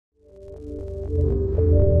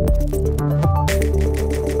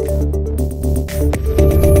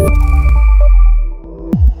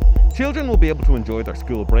will be able to enjoy their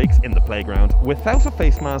school breaks in the playground without a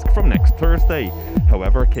face mask from next Thursday.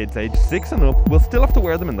 However, kids aged 6 and up will still have to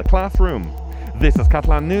wear them in the classroom. This is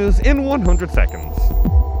Catalan News in 100 seconds.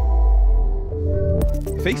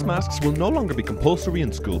 Face masks will no longer be compulsory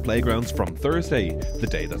in school playgrounds from Thursday, the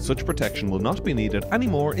day that such protection will not be needed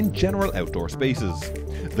anymore in general outdoor spaces.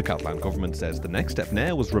 The Catalan government says the next step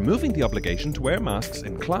now is removing the obligation to wear masks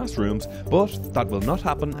in classrooms, but that will not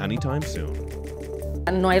happen anytime soon.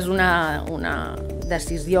 No és una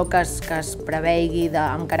decisió que es prevegi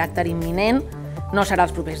amb caràcter imminent, no serà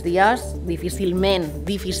els propers dies,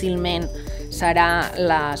 difícilment serà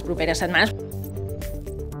les properes setmanes.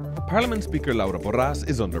 Parliament Speaker Laura Borràs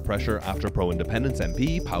is under pressure after pro-independence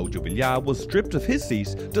MP Pau Juvillà was stripped of his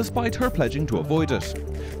seat despite her pledging to avoid it.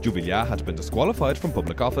 Juvillà had been disqualified from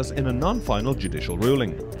public office in a non-final judicial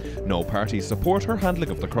ruling. No parties support her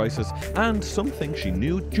handling of the crisis, and some think she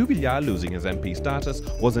knew Juvillà losing his MP status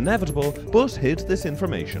was inevitable but hid this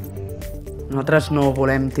information. Nosaltres no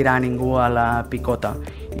volem tirar ningú a la picota.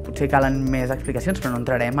 I potser calen més explicacions, però no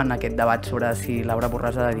entrarem en aquest debat sobre si Laura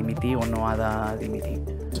Borràs ha de dimitir o no ha de dimitir.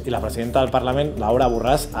 I la presidenta del Parlament, Laura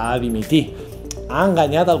Borràs, ha de dimitir. Ha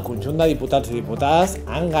enganyat el conjunt de diputats i diputades,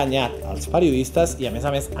 ha enganyat els periodistes i, a més,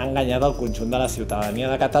 ha enganyat el conjunt de la ciutadania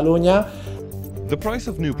de Catalunya. The price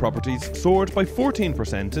of new properties soared by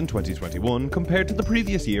 14% in 2021 compared to the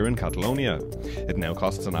previous year in Catalonia. It now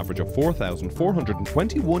costs an average of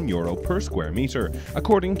 €4,421 per square metre,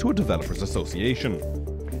 according to a developers association.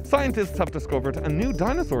 Scientists have discovered a new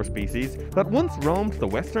dinosaur species that once roamed the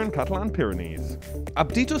western Catalan Pyrenees.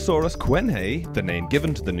 Apatosaurus quenhei, the name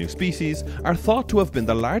given to the new species, are thought to have been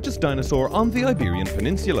the largest dinosaur on the Iberian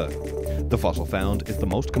Peninsula. The fossil found is the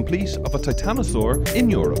most complete of a titanosaur in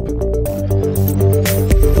Europe.